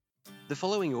The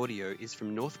following audio is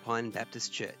from North Pine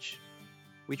Baptist Church.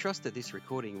 We trust that this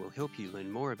recording will help you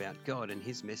learn more about God and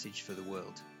His message for the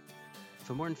world.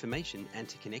 For more information and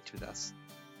to connect with us,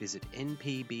 visit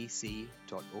npbc.org.au.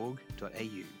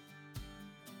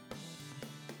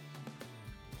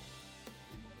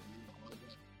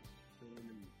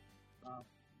 Last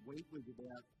week was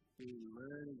about being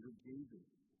learners of Jesus,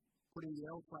 putting the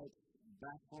L plates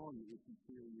back on if you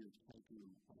feel you're taking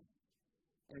them off.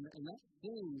 And that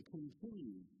theme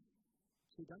continues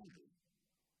today.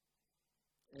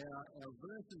 Our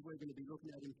verses we're going to be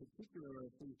looking at in particular are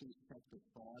Ephesians chapter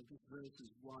 5, just verses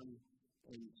 1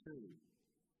 and 2.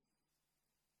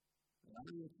 They're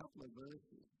only a couple of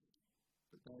verses,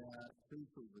 but they are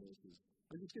crucial verses.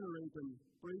 I'm just going to read them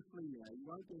briefly now. You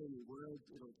won't get any words.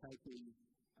 It'll take me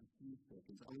a few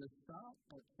seconds. I'm going to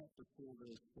start at chapter 4,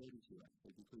 verse 32,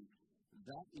 actually, because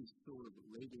that is sort of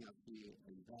reading up here,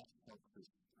 and that helps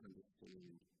us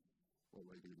understand what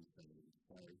we're going to be saying.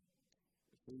 So,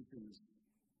 Ephesians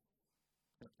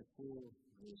chapter 4,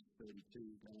 verse 32,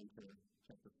 down to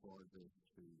chapter 5, verse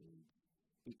 2 reads,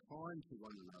 "Be kind to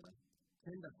one another,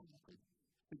 tender-hearted,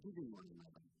 forgiving one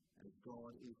another, as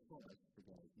God in Christ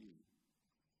forgave you.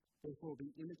 Therefore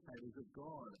be imitators of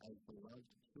God as beloved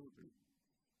children,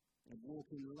 and walk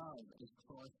in love as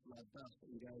Christ loved us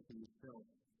and gave himself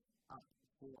up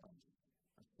for us,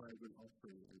 a fragrant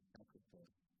offering and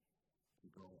sacrifice to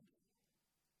God."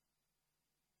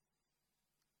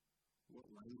 What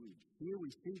language? Here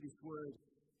we see this word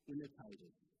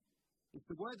imitators. It's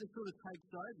the word that sort of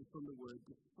takes over from the word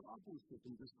discipleship,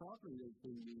 and discipling has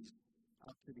been used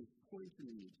up to this point in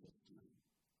the New Testament.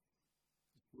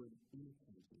 This word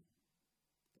imitating,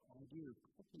 the idea of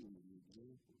copying an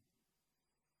example.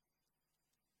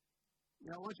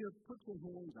 Now, I want you to put your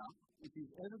hands up if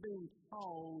you've ever been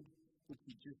told that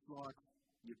you're just like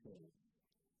your parents.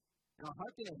 And I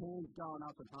hope their hands going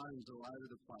up at homes all over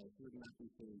the place. Wouldn't that be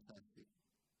fantastic?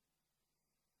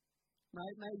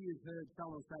 Maybe you've heard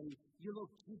someone say, "You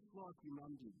look just like your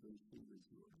mum did when she was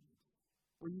your age."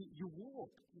 Or you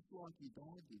walk just like your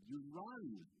dad did. You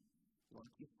run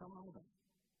like your father.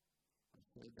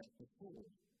 I've heard that before.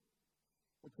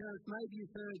 Or parents, maybe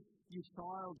you've heard your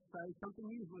child say something,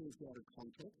 usually it's out of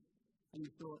context, and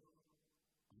you thought,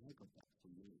 "I got that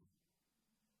from you."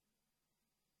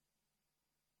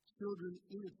 Children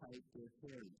imitate their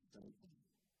parents, don't they?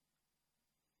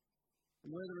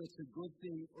 And whether it's a good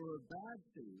thing or a bad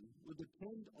thing will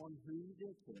depend on who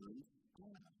their parents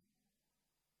are.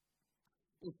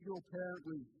 If your parent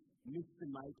was Mr.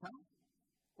 Maker,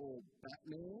 or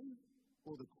Batman,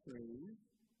 or the Queen,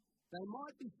 they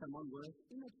might be someone worth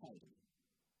imitating.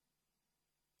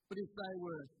 But if they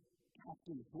were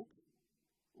Captain Hook,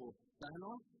 or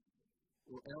Thanos,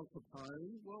 or Al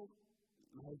Capone, well,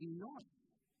 maybe not.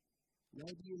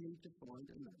 Maybe you need to find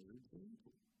another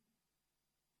example.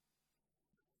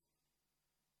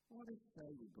 What if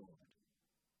they were God?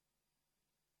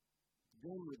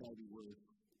 Then would they be worth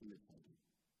imitating?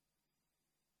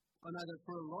 I know that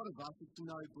for a lot of us it's a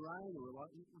no-brainer. We're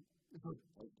like,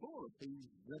 of course,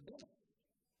 he's the best,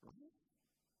 right?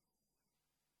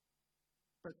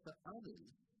 But for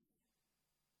others,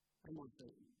 they might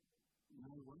say,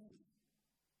 no way.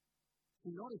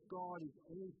 See, not if God is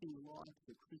anything like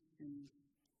the Christians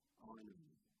I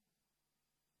know.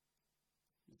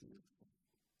 Isn't it sad?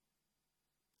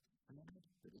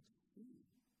 But it's true.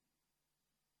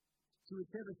 So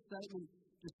whichever statement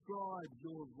describes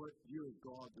your view of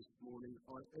God this morning,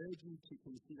 I urge you to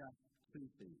consider two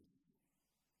things.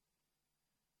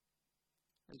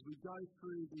 As we go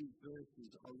through these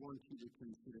verses, I want you to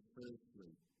consider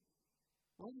firstly,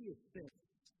 what are the effects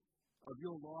of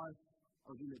your life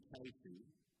of imitation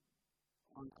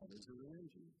on others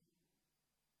around you?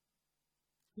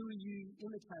 Who are you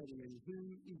imitating and who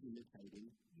is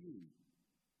imitating you?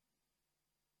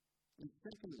 And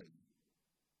secondly,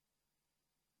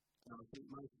 and I think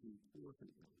most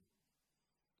importantly,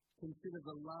 consider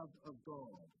the love of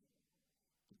God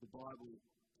that the Bible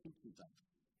teaches us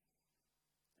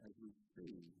as we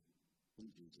see in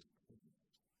Jesus Christ.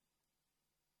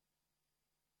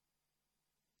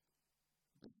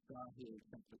 Let's start here in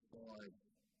chapter 5.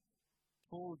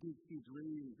 Paul gives his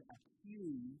readers a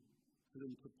cue for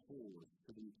them to pause,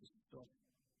 for them to stop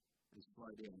and slow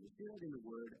down. We see that in the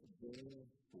word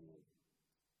therefore.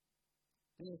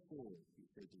 Therefore, he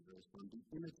says in verse 1, be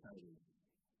imitators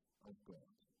of God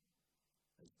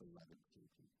as beloved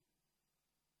children.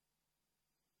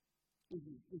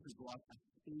 This is like a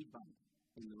speed bump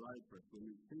in the road for us when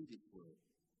we see this word.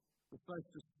 We're supposed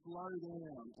to slow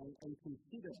down and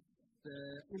consider the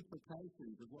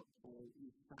implications of what Paul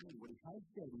is saying, what he has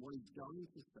said and what he's going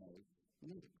to say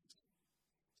next.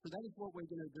 So that is what we're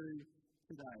going to do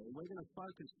today. And we're going to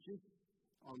focus just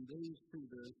on these two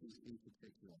verses in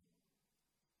particular.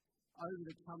 Over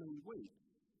the coming weeks,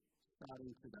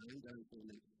 starting today and going to the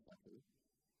next couple,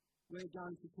 we're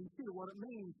going to consider what it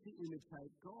means to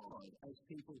imitate God as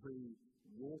people who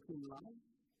walk in love,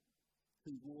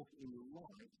 who walk in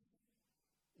light,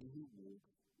 and who walk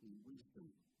in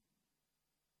wisdom.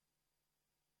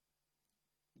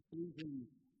 Ephesians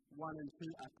 1 and 2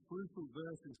 are crucial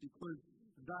verses because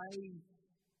they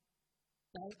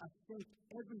affect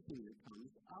everything that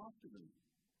comes after them.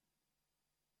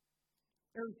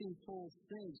 Everything Paul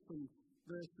says from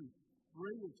verses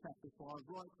 3 of chapter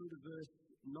 5 right through to verse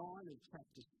 9 of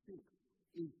chapter 6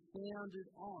 is founded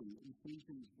on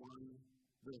Ephesians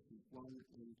 1 verses 1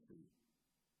 and 2.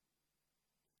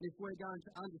 If we're going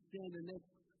to understand the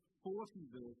next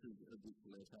 40 verses of this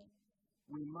letter,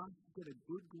 we must get a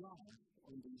good grasp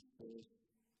on these first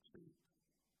two.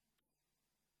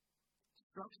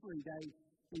 Structurally,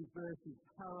 these verses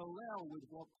parallel with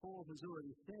what Paul has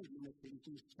already said in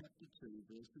Ephesians chapter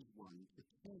 2, verses 1 to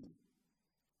 10.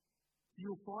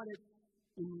 You'll find it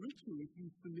enriching if you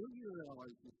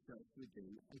familiarise yourself with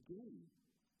them again,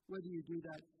 whether you do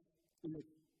that in a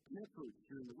connect group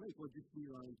during the week or just in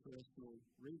your own personal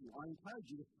reading. I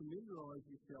encourage you to familiarise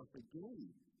yourself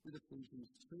again with Ephesians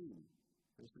 2,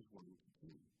 verses 1 to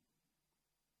 10.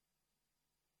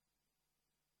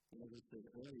 And as I said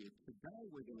earlier, today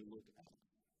we're going to look at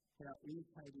how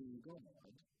imitating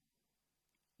God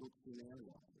looks in our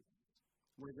lives.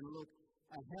 We're going to look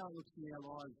at how it looks in our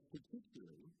lives,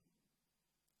 particularly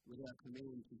with our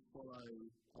command to follow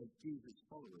as Jesus'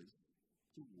 followers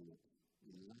to walk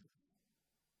in love.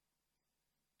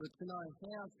 But to know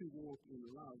how to walk in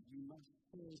love, you must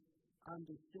first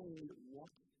understand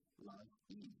what love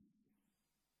is.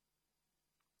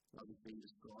 Love has been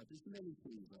described as many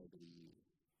things over the years.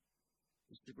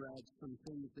 Just to grab some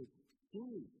things that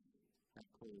sinners have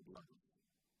called love.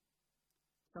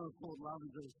 Some have called love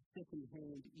as a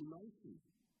second-hand emotion.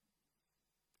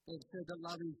 They've said that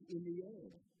love is in the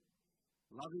air.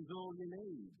 Love is all you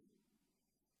need.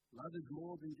 Love is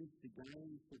more than just a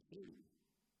game for two.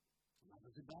 Love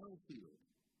is a battlefield.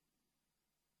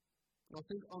 And I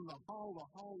think on the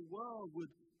whole world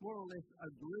would more or less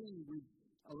agree with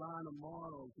Alana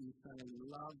Miles in saying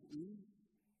love is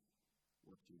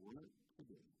what you want it to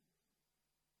be.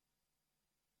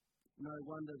 No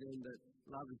wonder then that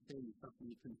love is seen as something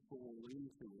you can fall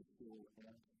into or fall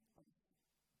out of.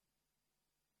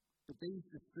 But these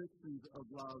descriptions of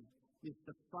love is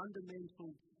the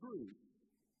fundamental truth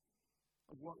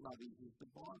of what love is as the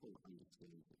Bible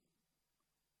understands it.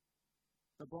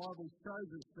 The Bible shows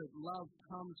us that love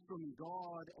comes from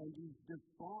God and is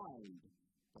defined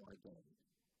by God.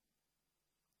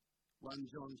 1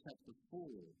 John chapter 4,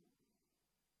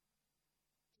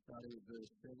 starting at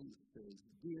verse 7, says,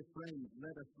 "Dear friends,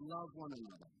 let us love one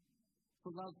another,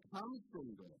 for love comes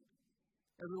from God.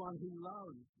 Everyone who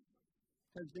loves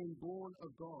has been born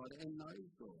of God and knows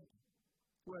God.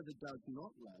 Whoever does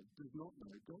not love does not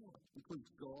know God, because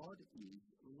God is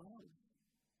love.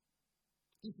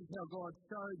 This is how God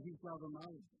showed his love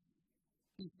among us.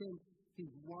 He sent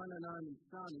his one and only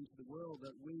Son into the world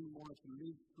that we might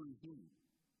live through him.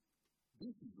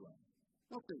 This is love.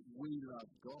 Not that we love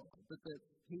God, but that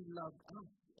he loved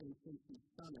us and sent his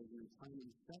Son as an atoning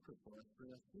sacrifice for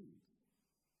our sins.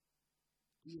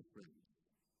 Dear friends,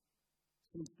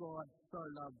 since God so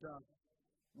loved us,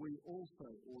 we also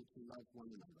ought to love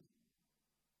one another.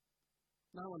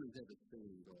 No one has ever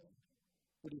seen God,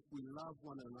 but if we love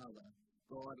one another,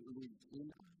 God lives in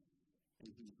us,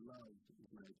 and his love is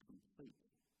made complete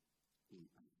in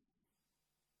us."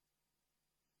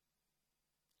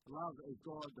 Love, as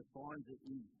God defines it,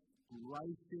 is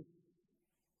gracious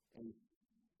and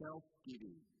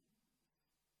self-giving.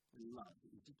 And love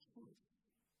is a choice.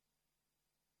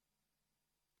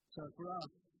 So for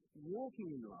us,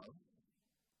 walking in love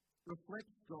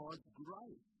reflects God's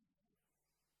grace,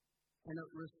 and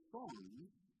it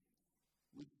responds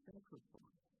with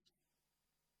sacrifice.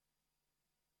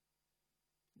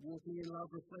 Walking in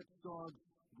love reflects God's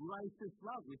gracious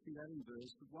love. We see that in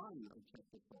verse 1 of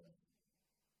chapter 5.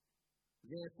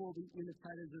 Therefore, be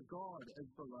imitators of God as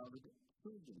beloved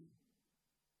children.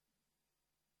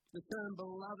 The term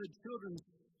beloved children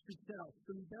should set off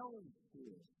some bells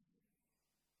here.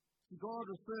 God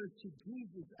refers to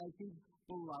Jesus as his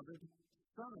beloved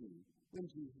Son when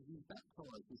Jesus is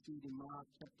baptized. We see it in Mark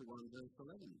chapter 1, verse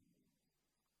 11.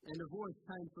 And a voice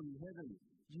came from heaven,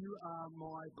 "You are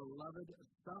my beloved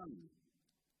Son,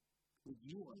 with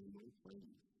you I am well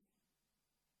pleased."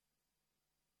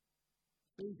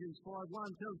 Ephesians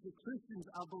 5:1 tells us that Christians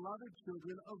are beloved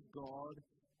children of God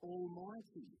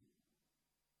Almighty.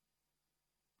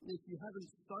 If you haven't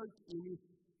soaked in this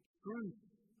truth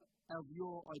of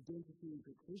your identity as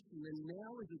a Christian, then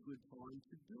now is a good time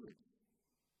to do it.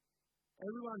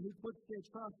 Everyone who puts their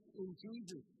trust in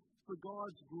Jesus for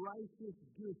God's gracious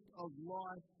gift of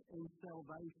life and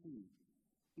salvation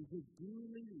is a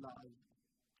dearly loved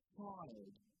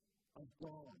child of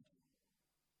God.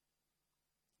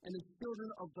 And as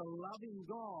children of the loving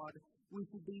God, we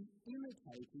should be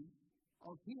imitators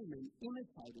of Him and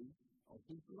imitators of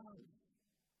His love.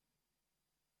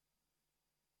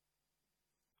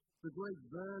 The Greek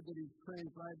verb that is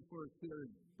translated for us here as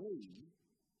be,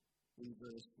 in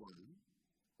verse 1,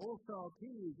 also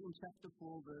appears in chapter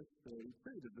 4, verse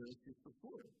 32, the verse just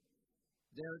before it.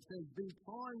 There it says, be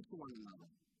kind to one another,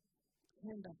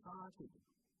 tender-hearted,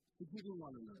 forgiving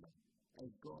one another,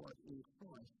 as God in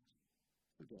Christ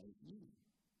forgave you.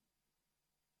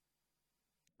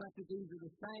 In fact, these are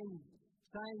the same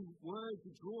words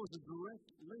that draws a direct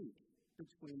link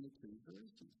between the two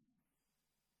verses.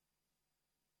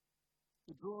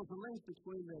 It draws a link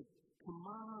between the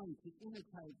command to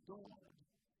imitate God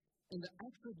and the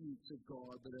attributes of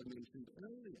God that are mentioned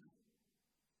earlier.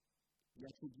 The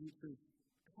attributes of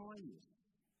kindness,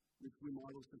 which we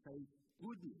might also say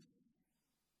goodness.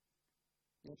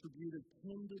 The attribute of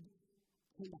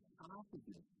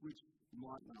tender-heartedness, which you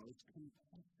might know as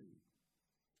compassion.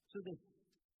 So it's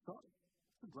a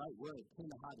great word,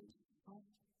 tender-hearted. Soft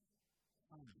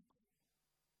heart.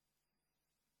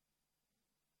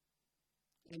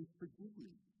 And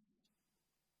forgiveness.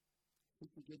 I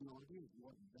think we get an idea of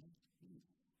what that is.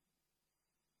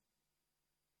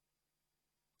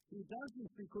 He does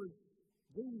this because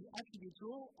these attributes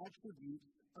are all attributes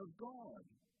of God.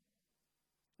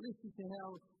 Listen to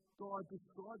how God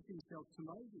describes Himself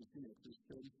to Moses in Exodus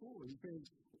 34. He says,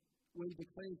 when He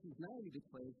declares His name, He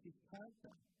declares His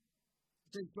character.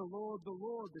 He says, the Lord, the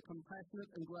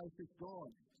compassionate and gracious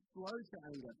God, slow to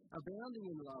anger, abounding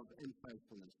in love and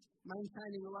faithfulness,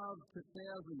 maintaining love to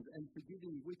thousands and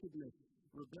forgiving wickedness,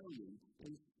 rebellion,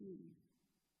 and sin.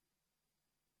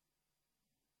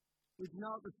 We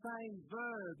know the same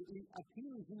verb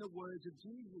appears in the words of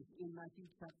Jesus in Matthew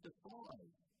chapter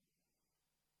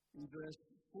 5, in verse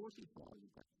 45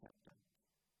 of that chapter.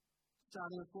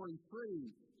 Starting at 43,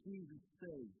 Jesus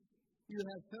says, you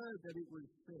have heard that it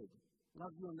was said,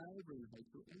 love your neighbour and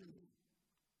hate your enemy.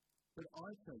 But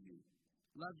I tell you,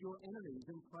 love your enemies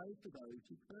and pray for those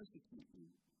who persecute you,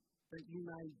 that you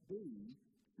may be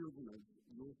children of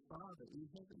your Father in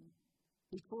heaven.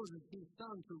 He causes His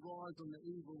sun to rise on the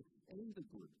evil and the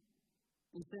good,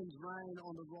 and sends rain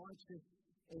on the righteous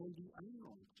and the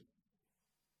unrighteous.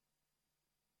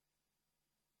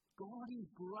 God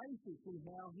is gracious in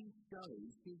how He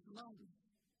shows His love.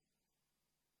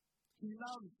 He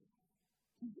loves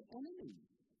His enemies.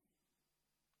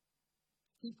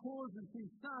 He causes His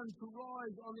sun to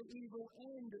rise on the evil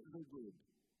and the good,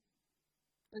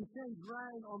 and sends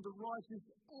rain on the righteous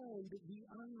and the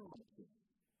unrighteous.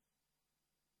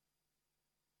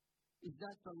 Is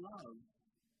that the love?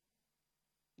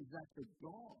 Is that the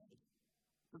God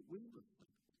that we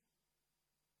reflect?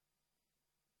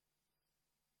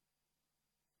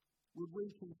 Would we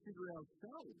consider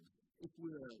ourselves, if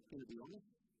we were going to be honest,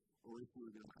 or if we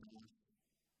were going to ask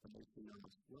the most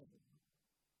honest well,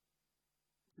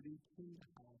 to be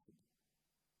tender-hearted?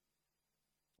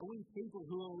 Are we people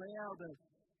who allow the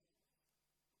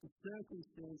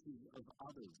circumstances of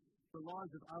others, the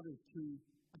lives of others, to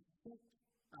affect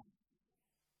us?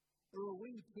 Or are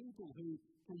we people who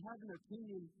can have an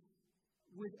opinion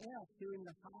without hearing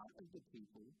the heart of the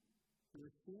people who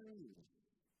are sharing with us?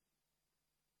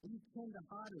 Are you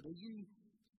tender-hearted? Are you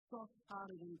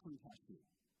soft-hearted and compassionate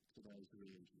to those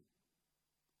around you?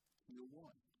 To your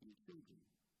wife, to your children,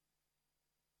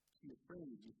 to your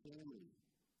friends, your family,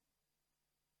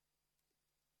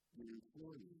 your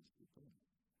employees, your boss?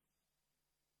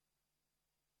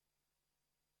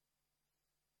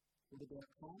 What about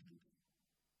kindness?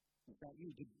 Is that you?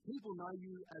 Do people know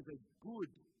you as a good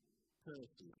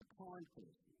person, a kind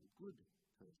person, a good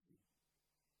person?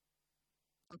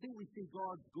 I think we see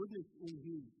God's goodness in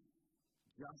His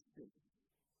justice.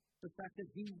 The fact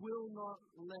that He will not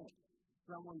let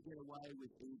someone get away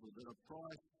with evil, that a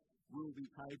price will be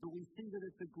paid. But we see that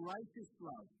it's a gracious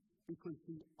love because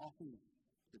He offers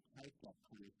to take that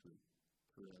punishment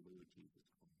through our Lord Jesus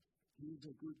Christ. He is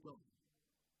a good God.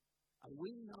 Are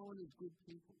we known as good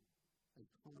people, as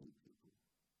kind people?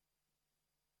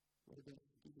 What about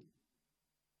forgiving?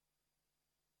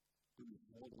 Do we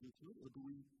hold on to it, or do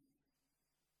we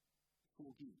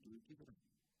forgive? Do we give it up?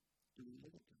 Do we let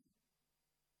it go?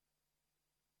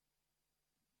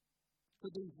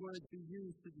 could these words be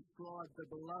used to describe the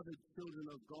beloved children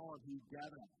of God who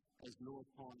gather as North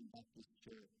Pine Baptist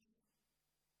Church?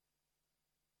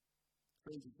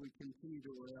 Friends, as we continue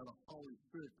to allow the Holy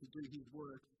Spirit to do His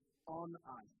work on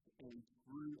us and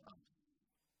through us,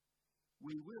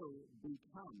 we will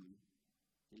become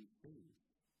these things.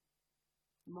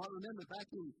 You might remember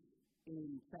back in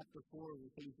chapter 4 of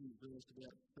Ephesians, verse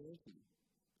about 30.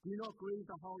 Do not grieve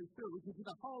the Holy Spirit, because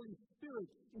the Holy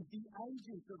Spirit is the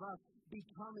agent of us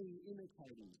becoming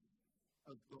imitators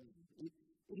of God.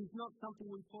 It is not something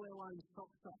we pull our own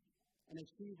socks up and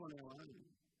achieve on our own,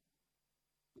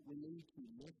 but we need to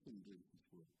let Him do His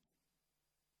work.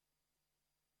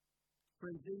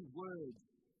 Friends, these words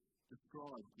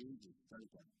describe Jesus,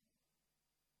 don't they?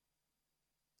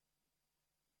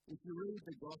 If you read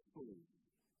the Gospels,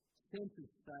 center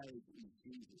stage is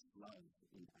Jesus' love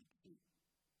in action.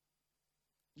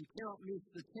 You cannot miss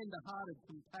the tender-hearted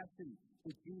compassion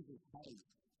that Jesus has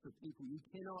for people. You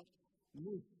cannot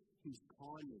miss His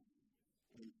kindness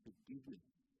and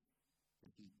forgiveness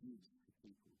that He gives to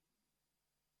people.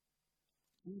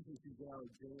 Jesus is our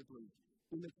example of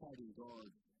imitating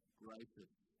God's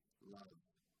gracious love.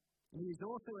 And He is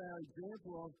also our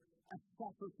example of a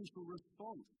sacrificial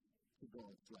response to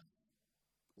God's grace.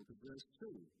 Look at verse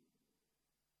 2.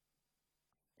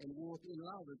 And walk in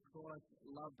love as Christ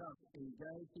loved us and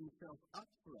gave Himself up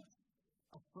for us,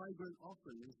 a fragrant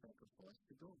offering and sacrifice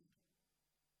to God.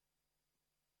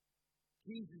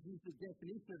 Jesus is the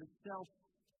definition of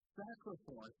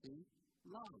self-sacrificing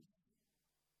love.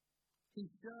 He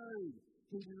showed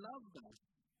He loved us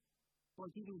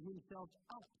by giving Himself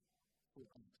up for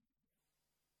us.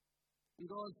 And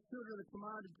God's children are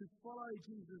commanded to follow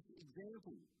Jesus'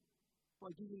 example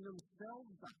by giving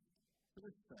themselves up for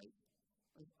the sake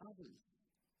of others.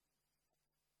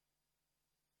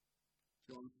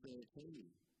 John 13,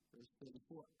 verse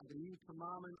 34. A new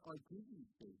commandment I give you,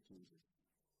 says Jesus.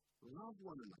 Love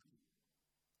one another.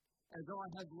 As I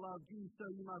have loved you, so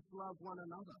you must love one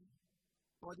another.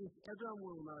 By this everyone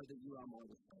will know that you are my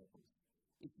disciples,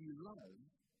 if you love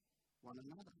one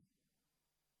another.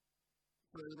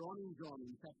 Further on in John,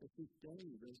 in chapter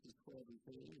 15, verses 12 and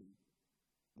 13.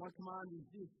 My command is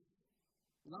this: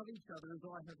 love each other as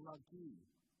I have loved you.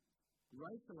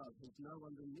 Greater love has no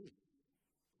one than this,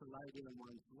 to lay down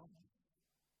one's life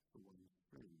for one's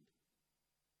friend.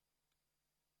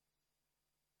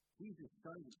 Jesus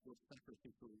showed us what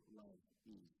sacrificial love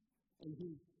is. And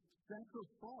His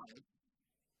sacrifice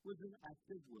was an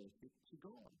act of worship to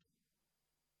God.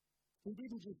 He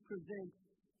didn't just present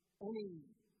any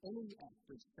act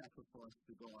of sacrifice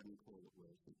to God and call it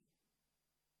worship.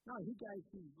 No, He gave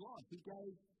His life. He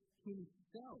gave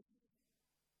Himself.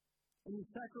 And His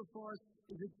sacrifice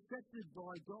is accepted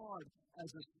by God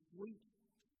as a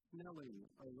sweet-smelling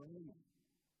aroma.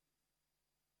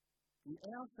 And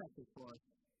our sacrifice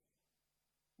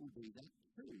will be that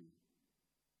too.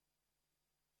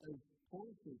 As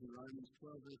Paul says in Romans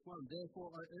 12, verse 1,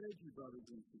 therefore I urge you, brothers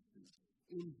and sisters,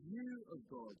 in view of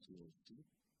God's mercy,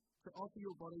 to offer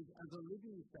your bodies as a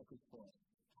living sacrifice,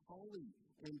 holy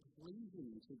and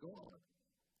pleasing to God.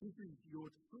 This is your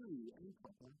true and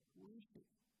proper worship.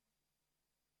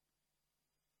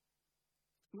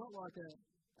 It's not like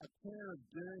a pair of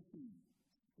dirty,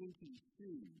 stinky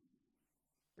shoes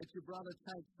that your brother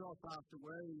takes off after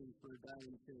wearing them for a day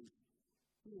and says,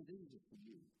 here, these are for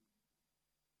you.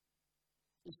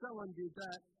 If someone did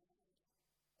that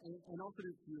and offered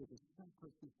it to you as a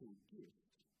sacrificial gift,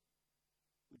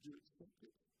 would you accept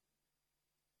it?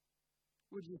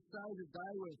 Would you say that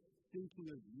they were thinking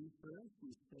of you first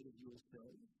instead of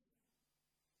yourselves?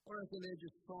 Or if they're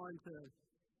just trying to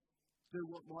do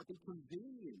what might be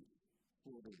convenient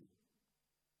for them,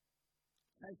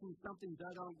 taking something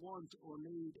they don't want or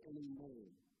need anymore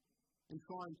and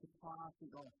trying to pass it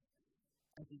off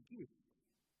as a gift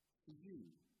to you.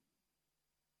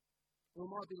 Or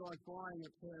it might be like buying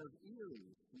a pair of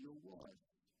earrings for your wife.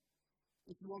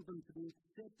 If you want them to be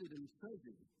accepted and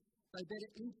treasured, they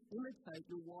better imitate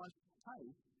your wife's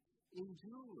taste in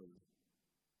jewelry.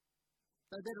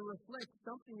 They better reflect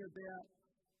something about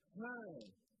her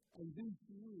and who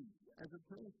she is as a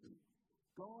person.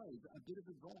 Guys, a bit of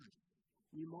advice.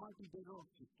 You might be better off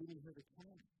just giving her the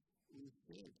cash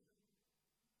instead.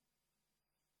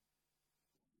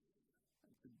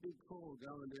 It's a big call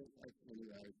going there.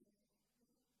 Anyway,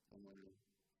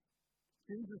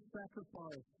 Jesus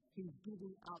sacrificed. He's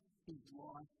giving up His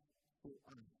life for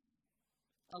us.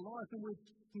 A life in which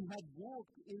He had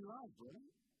walked in love,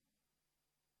 right?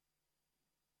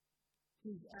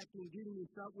 His act in giving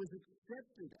this up was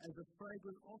accepted as a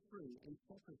fragrant offering and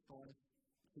sacrifice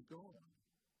to God.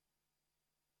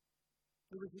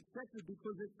 It was accepted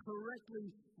because it correctly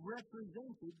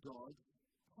represented God's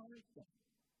character.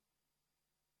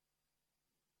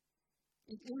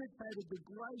 It imitated the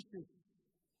gracious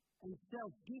and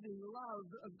self-giving love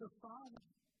of the Father.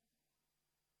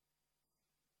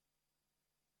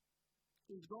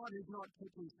 Because God has not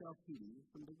kept himself hidden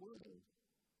from the world.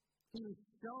 He has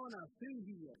shown us who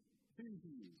he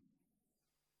is,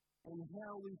 and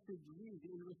how we should live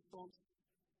in response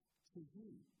to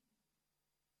him.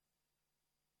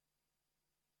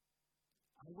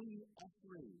 Are we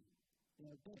offering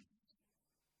our best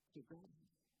to God?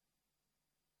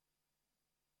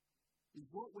 Is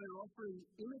what we're offering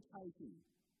imitating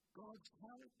God's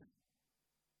character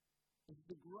as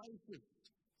the gracious,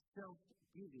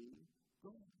 self-giving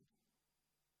God?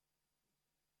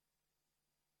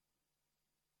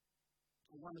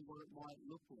 I wonder what it might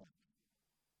look like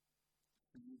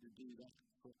for you to do that,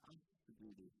 for us to do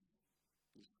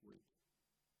this week.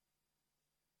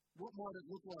 What might it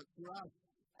look like for us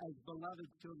as beloved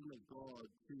children of God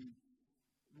to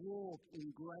walk in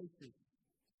gracious,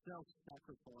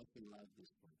 self-sacrificing love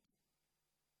this week?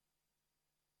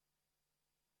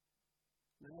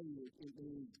 Maybe it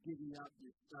means giving up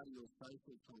your study or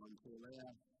social time to allow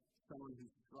someone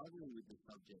who's struggling with the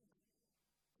subject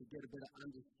to get a better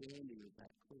understanding of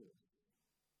that course.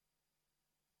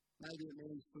 Maybe it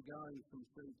means forgoing some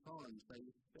free time so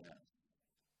your spouse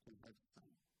can have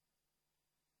some.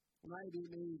 Maybe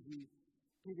it means you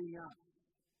giving up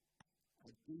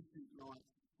a decent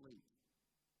night's sleep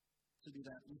to be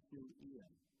that listening ear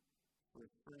for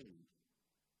a friend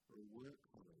or a work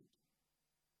colleague.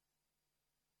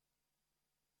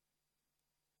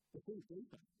 But think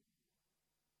deeper.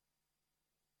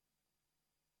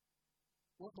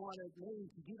 What might it mean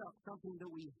to give up something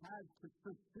that we have to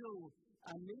fulfill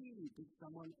a need that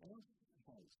someone else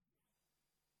has?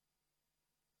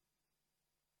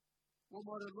 What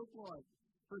might it look like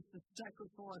for us to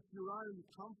sacrifice your own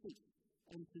comfort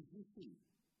and position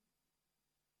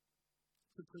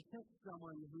to protect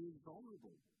someone who is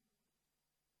vulnerable,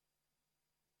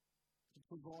 to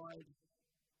provide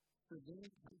for their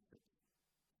comfort,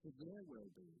 for their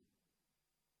well-being?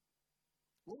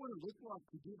 What would it look like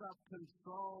to give up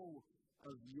control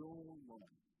of your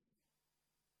life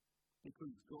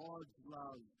because God's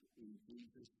love in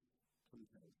Jesus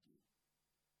compels you?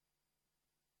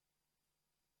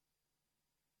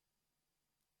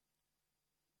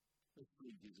 Let's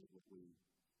revisit what we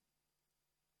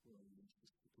were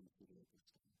anxious to consider at this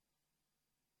time.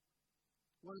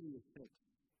 What are the effects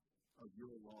of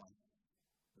your life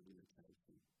of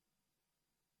imitation?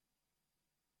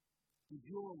 Does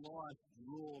your life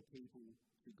draw people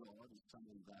to God as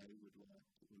someone they would like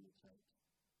to imitate?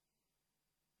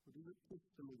 Or does it push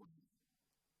them away?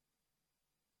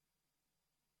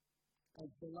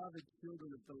 As beloved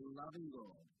children of the loving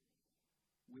God,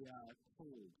 we are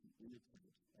called to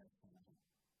imitate our Father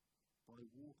by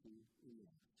walking in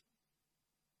love.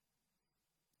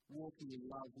 Walking in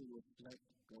love will reflect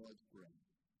God's grace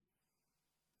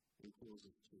and cause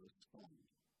us to respond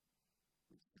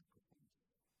with sacrifice.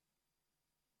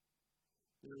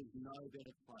 There is no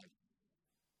better place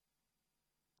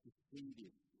to see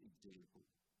this example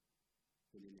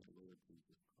than in our Lord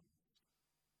Jesus Christ.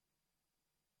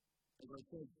 As I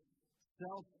said,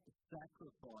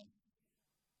 self-sacrifice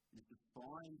is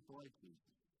defined by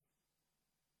Jesus.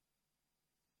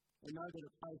 And no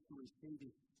better place to see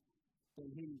this than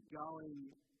him going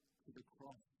to the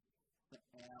cross for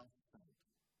our sake.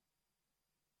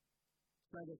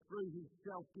 So that through his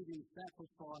self-giving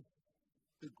sacrifice,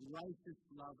 the gracious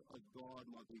love of God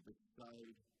might be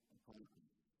bestowed upon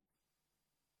us.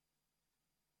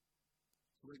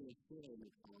 So we're going to share in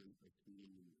a time of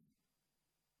communion.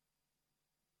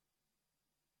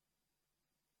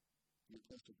 The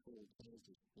Apostle Paul tells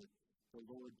us that the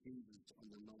Lord Jesus, on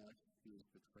the night he was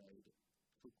betrayed,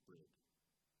 took bread.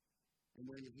 And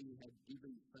when he had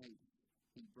given thanks,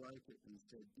 he broke it and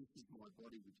said, "This is my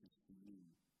body which is for you.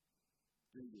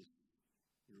 Do this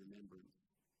in remembrance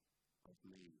of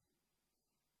me."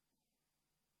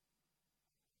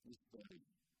 This body,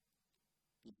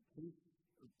 this piece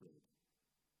of bread.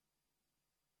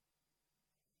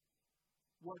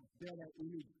 What better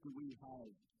image do we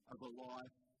have of a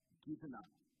life given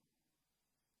up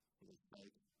for the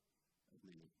sake of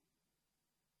many?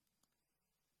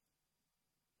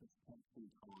 Let's take some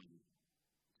time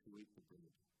to eat the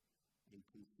bread and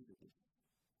consider this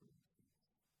for ourselves.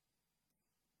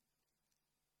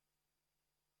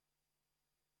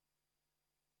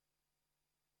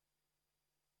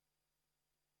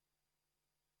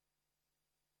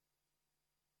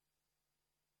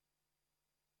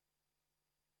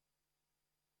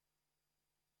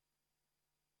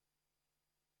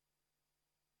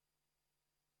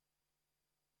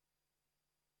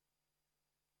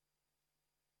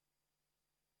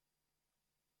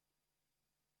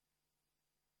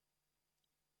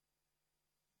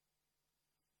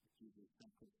 was a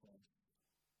sacrifice.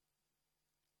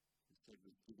 Instead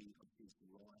of giving of his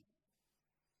life.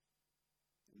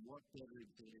 And what better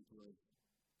example of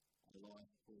a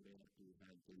life poured out to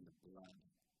have than the blood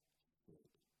shed?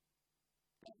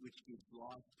 That which gives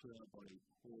life to our body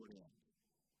poured out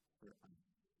for us.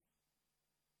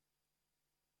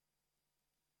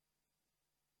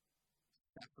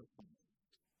 Sacrifice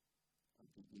of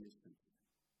the innocent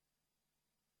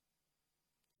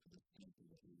for the sake of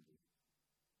the evil.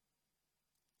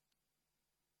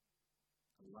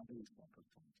 A loving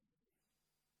sacrifice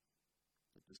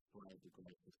that displayed the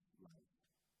greatest love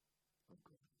of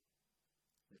God.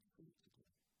 Let's pray together.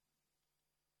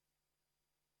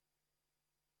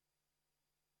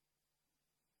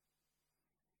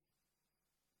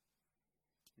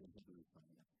 Dear Heavenly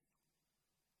Father,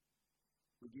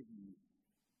 we give you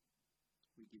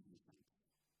thanks.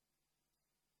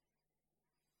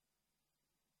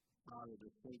 Father, to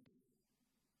think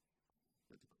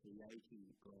that the creating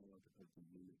God of the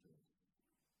universe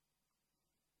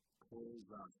calls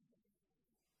us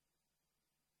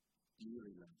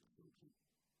dearly loved children.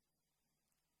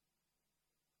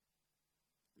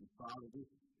 And Father, this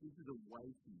is a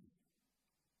weighty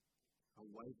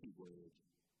word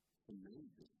for me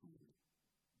this morning.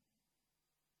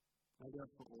 I go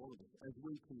for all of us as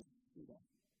we consider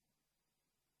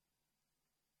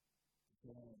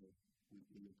how we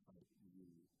imitate you.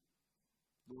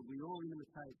 Lord, we all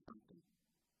imitate something.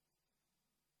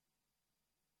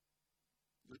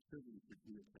 The children should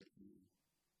imitate you.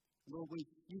 Lord,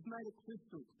 you've made it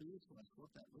crystal clear to us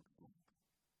what that looks like.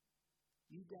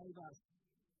 You gave us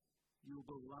your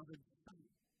beloved Son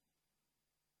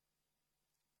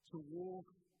to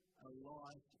walk a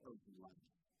life of love,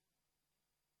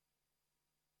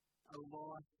 a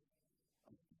life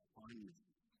of kindness,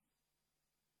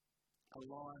 a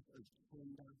life of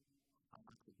tender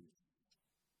heartedness,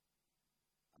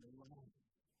 a life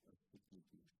of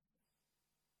forgiveness.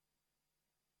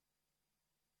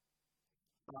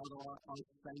 Father, I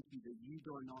thank you that you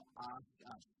do not ask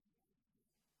us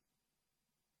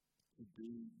to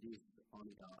do this on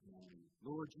our own.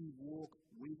 Lord, you walk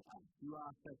with us. You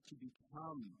ask us to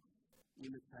become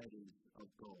imitators of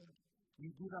God. You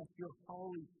give us your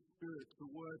Holy Spirit to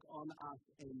work on us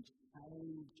and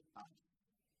change us.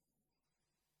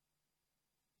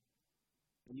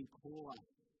 And you call us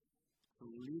to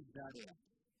live that out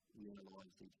in our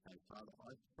lives each day. Father,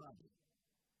 I pray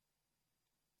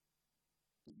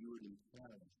that you would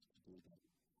empower us to do that.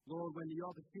 Lord, when the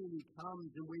opportunity comes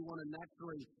and we want to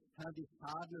naturally have this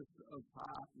hardness of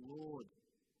heart, Lord,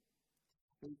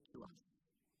 speak to us.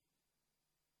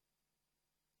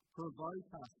 Provoke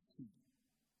us to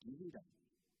give it up,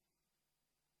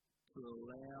 to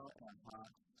allow our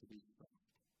hearts to be soft.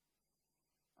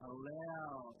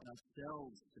 Allow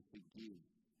ourselves to forgive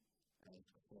as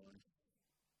Christ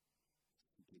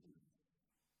forgiven us.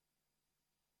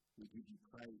 We give you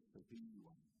praise for who you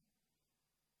are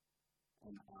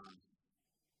and ask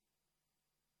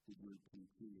that you would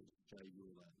continue to show your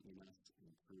love in us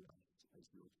and through us as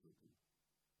your children.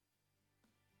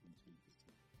 In Jesus'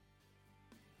 name.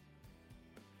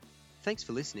 Thanks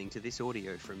for listening to this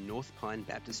audio from North Pine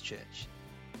Baptist Church.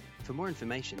 For more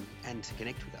information and to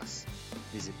connect with us,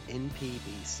 visit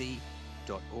npbc.org.au.